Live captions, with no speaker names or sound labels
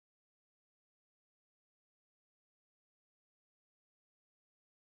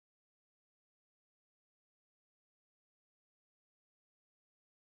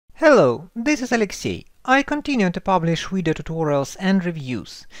Hello, this is Alexey. I continue to publish video tutorials and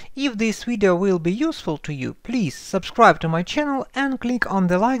reviews. If this video will be useful to you, please subscribe to my channel and click on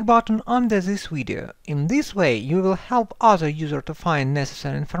the like button under this video. In this way, you will help other users to find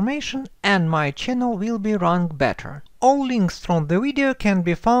necessary information and my channel will be ranked better. All links from the video can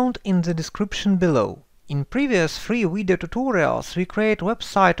be found in the description below. In previous free video tutorials, we create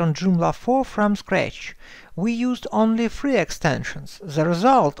website on Joomla 4 from scratch. We used only free extensions. The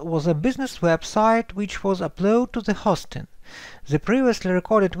result was a business website which was uploaded to the hosting. The previously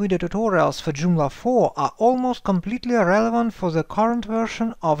recorded video tutorials for Joomla 4 are almost completely relevant for the current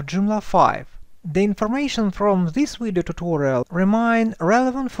version of Joomla 5. The information from this video tutorial remain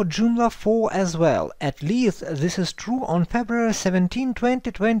relevant for Joomla 4 as well, at least this is true on February 17,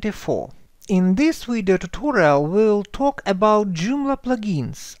 2024. In this video tutorial we'll talk about Joomla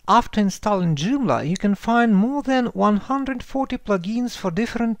plugins. After installing Joomla, you can find more than 140 plugins for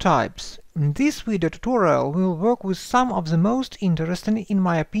different types. In this video tutorial we'll work with some of the most interesting, in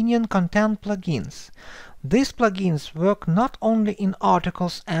my opinion, content plugins. These plugins work not only in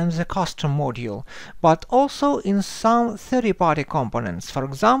articles and the custom module, but also in some third-party components, for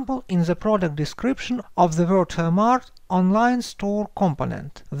example, in the product description of the WordMart online store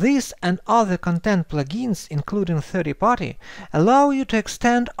component. These and other content plugins, including third-party, allow you to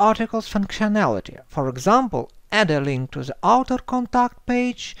extend articles functionality. For example, add a link to the outer contact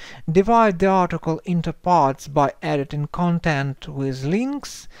page, divide the article into parts by editing content with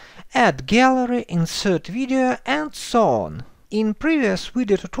links, add gallery, insert video, and so on. In previous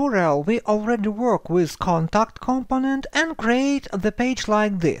video tutorial we already work with contact component and create the page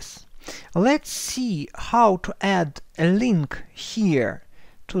like this. Let's see how to add a link here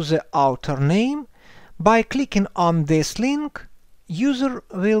to the outer name. By clicking on this link, user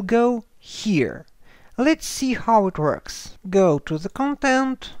will go here. Let's see how it works. Go to the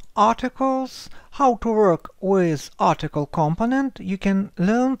content, articles. How to work with article component you can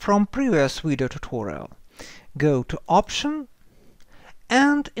learn from previous video tutorial. Go to option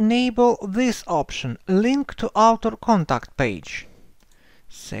and enable this option, link to outer contact page.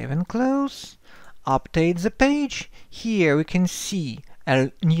 Save and close. Update the page. Here we can see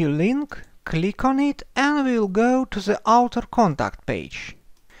a new link. Click on it and we'll go to the outer contact page.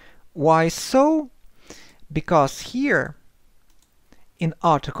 Why so? Because here in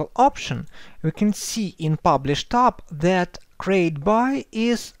article option we can see in publish tab that create by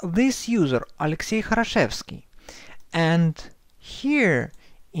is this user Alexey Хорошевsky, and here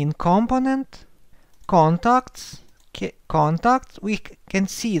in component contacts we can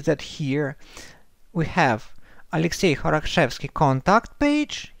see that here we have Alexey Хорошевsky contact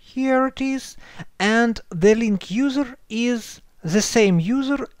page, here it is, and the link user is the same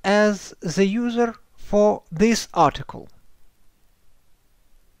user as the user for this article.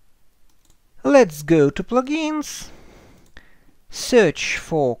 Let's go to plugins, search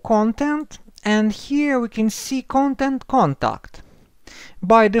for content, and here we can see content contact.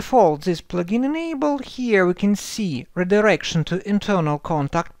 By default this plugin enabled. Here we can see redirection to internal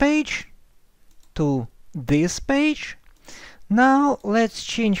contact page, to this page. Now let's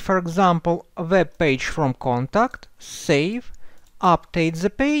change, for example, a web page from contact, save, update the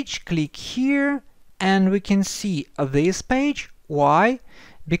page, click here, and we can see this page. Why?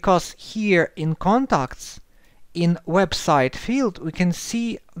 Because here in contacts, in website field, we can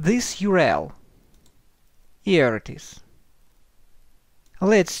see this URL. Here it is.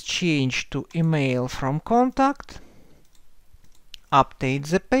 Let's change to email from contact, update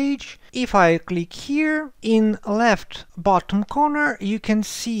the page. If I click here, in left bottom corner you can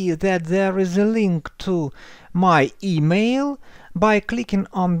see that there is a link to my email. By clicking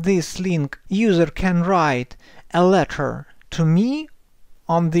on this link, user can write a letter to me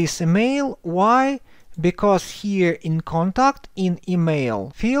on this email. Why? Because here in contact, in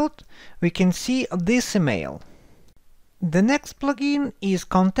email field, we can see this email. The next plugin is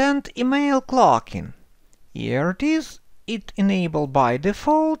Content Email Cloaking. Here it is. It enabled by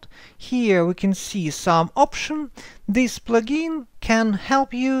default. Here we can see some option. This plugin can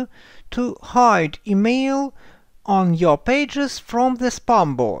help you to hide email on your pages from the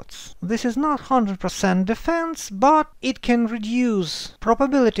spam bots. This is not 100% defense, but it can reduce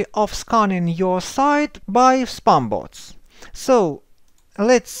probability of scanning your site by spam bots. So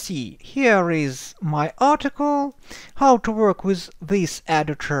let's see. Here is my article. How to work with this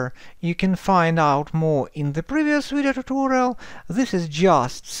editor you can find out more in the previous video tutorial. This is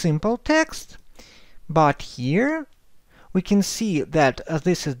just simple text, but here we can see that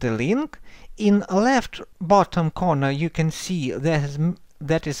this is the link. In left bottom corner you can see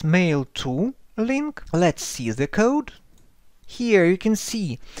that is mail to link. Let's see the code. Here you can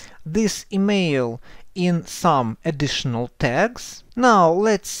see this email in some additional tags. Now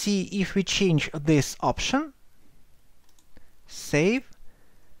let's see if we change this option. Save.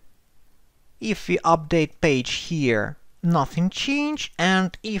 If we update page here, nothing changed,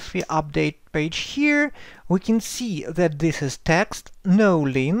 and if we update page here, we can see that this is text, no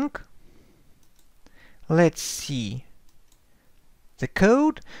link. Let's see the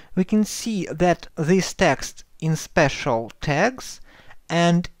code. We can see that this text in special tags,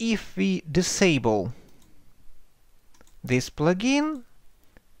 and if we disable this plugin,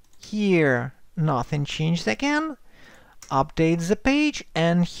 here nothing changed again. Update the page,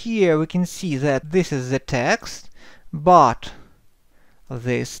 and here we can see that this is the text, but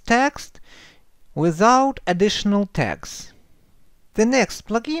this text without additional tags. The next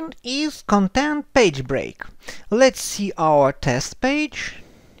plugin is Content Page Break. Let's see our test page.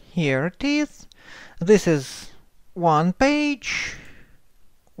 Here it is. This is one page,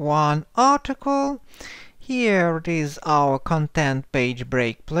 one article. Here it is our Content Page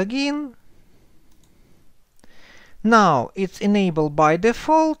Break plugin. Now it's enabled by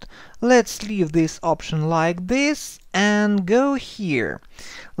default. Let's leave this option like this and go here.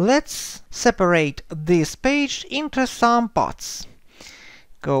 Let's separate this page into some parts.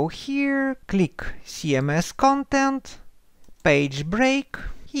 Go here, click CMS Content, Page Break.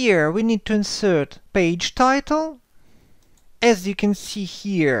 Here we need to insert page title. As you can see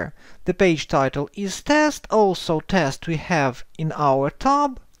here, the page title is test, also test we have in our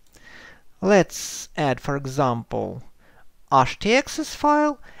tab. Let's add, for example, htaccess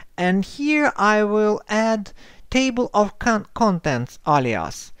file, and here I will add table of contents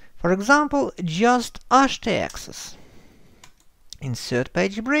alias. For example, just htaccess. Insert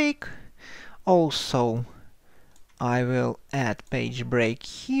page break. Also, I will add page break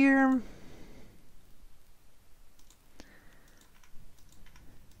here.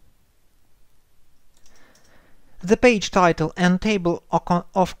 The page title and table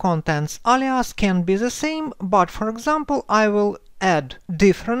of contents alias can be the same, but for example I will add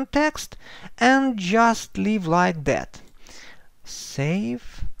different text and just leave like that.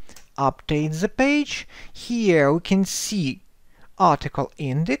 Save, update the page. Here we can see article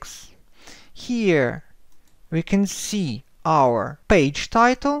index. Here we can see our page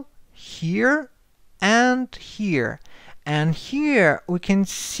title, here and here. And here we can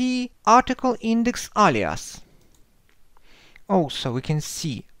see article index alias. Also, we can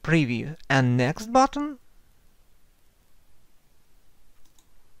see Preview and Next button.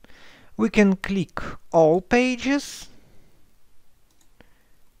 We can click All Pages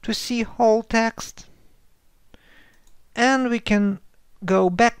to see whole text. And we can go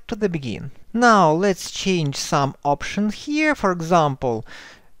back to the beginning. Now let's change some options here. For example,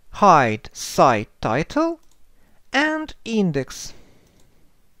 hide site title and index.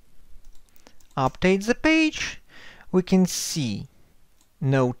 Update the page. We can see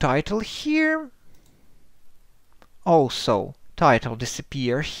no title here. Also, title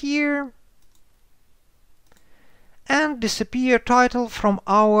disappear here. And disappear title from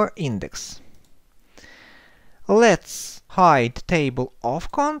our index. Let's hide table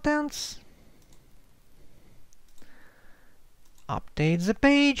of contents. Update the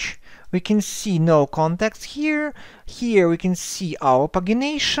page. We can see no context here. Here we can see our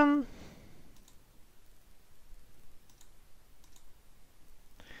pagination.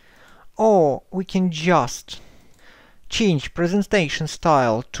 Or we can just change presentation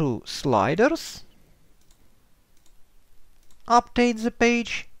style to sliders. Update the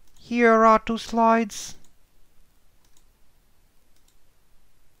page. Here are two slides.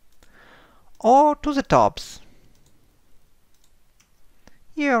 Or to the tabs.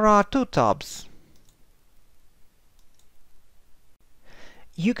 Here are two tabs.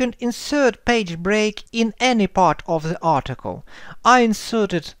 You can insert page break in any part of the article. I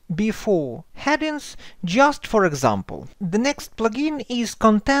inserted before headings just for example. The next plugin is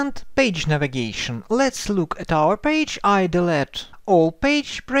Content Page Navigation. Let's look at our page. I delete all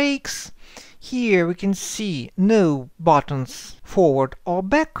page breaks. Here we can see no buttons forward or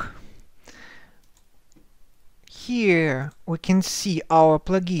back. Here we can see our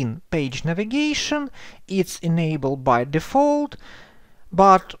plugin Page Navigation. It's enabled by default.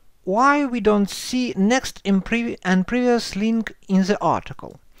 But why we don't see next and previous link in the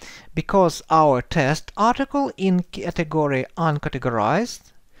article? Because our test article in category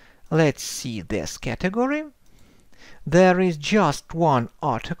uncategorized. Let's see this category. There is just one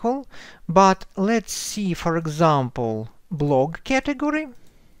article, but let's see, for example, blog category.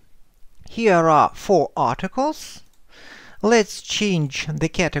 Here are 4 articles. Let's change the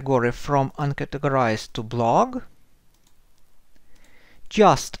category from uncategorized to blog.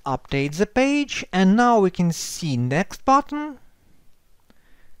 Just update the page, and now we can see next button,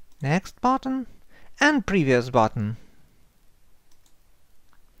 and previous button.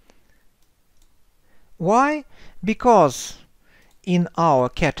 Why? Because in our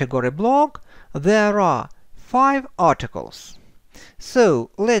category blog there are 5 articles. So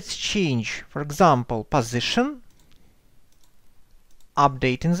let's change, for example, position,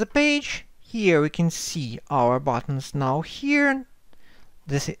 updating the page. Here we can see our buttons now here.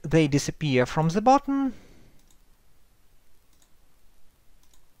 They disappear from the bottom.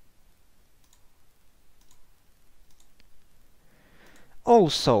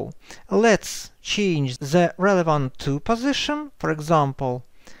 Also, let's change the relevant to position, for example,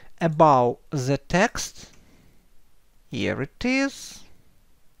 above the text. Here it is.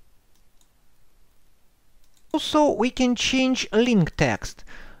 Also, we can change link text,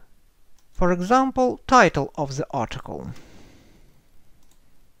 for example, title of the article.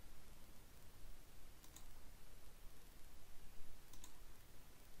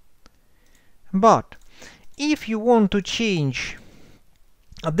 But if you want to change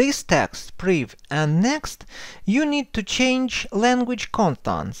this text, prev and next, you need to change language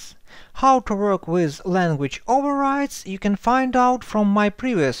constants. How to work with language overrides you can find out from my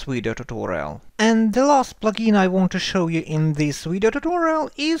previous video tutorial. And the last plugin I want to show you in this video tutorial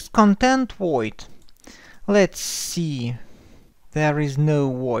is content void. Let's see, there is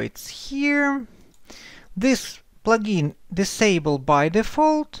no voids here. This plugin disabled by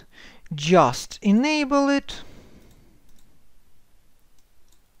default, just enable it.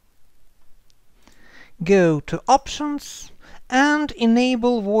 Go to Options and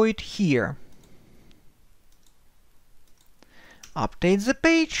enable void here. Update the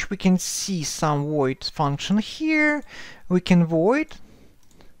page, we can see some void function here. We can void.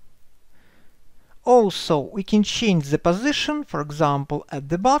 Also, we can change the position, for example, at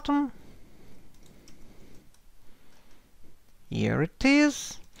the bottom. Here it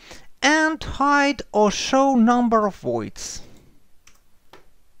is. And hide or show number of voids.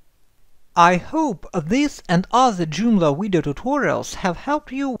 I hope this and other Joomla video tutorials have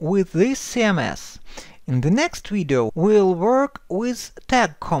helped you with this CMS. In the next video we'll work with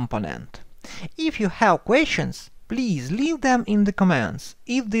tag component. If you have questions, please leave them in the comments.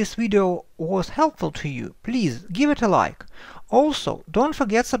 If this video was helpful to you, please give it a like. Also, don't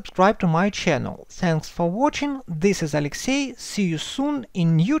forget subscribe to my channel. Thanks for watching, this is Alexey, see you soon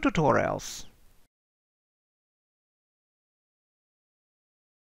in new tutorials.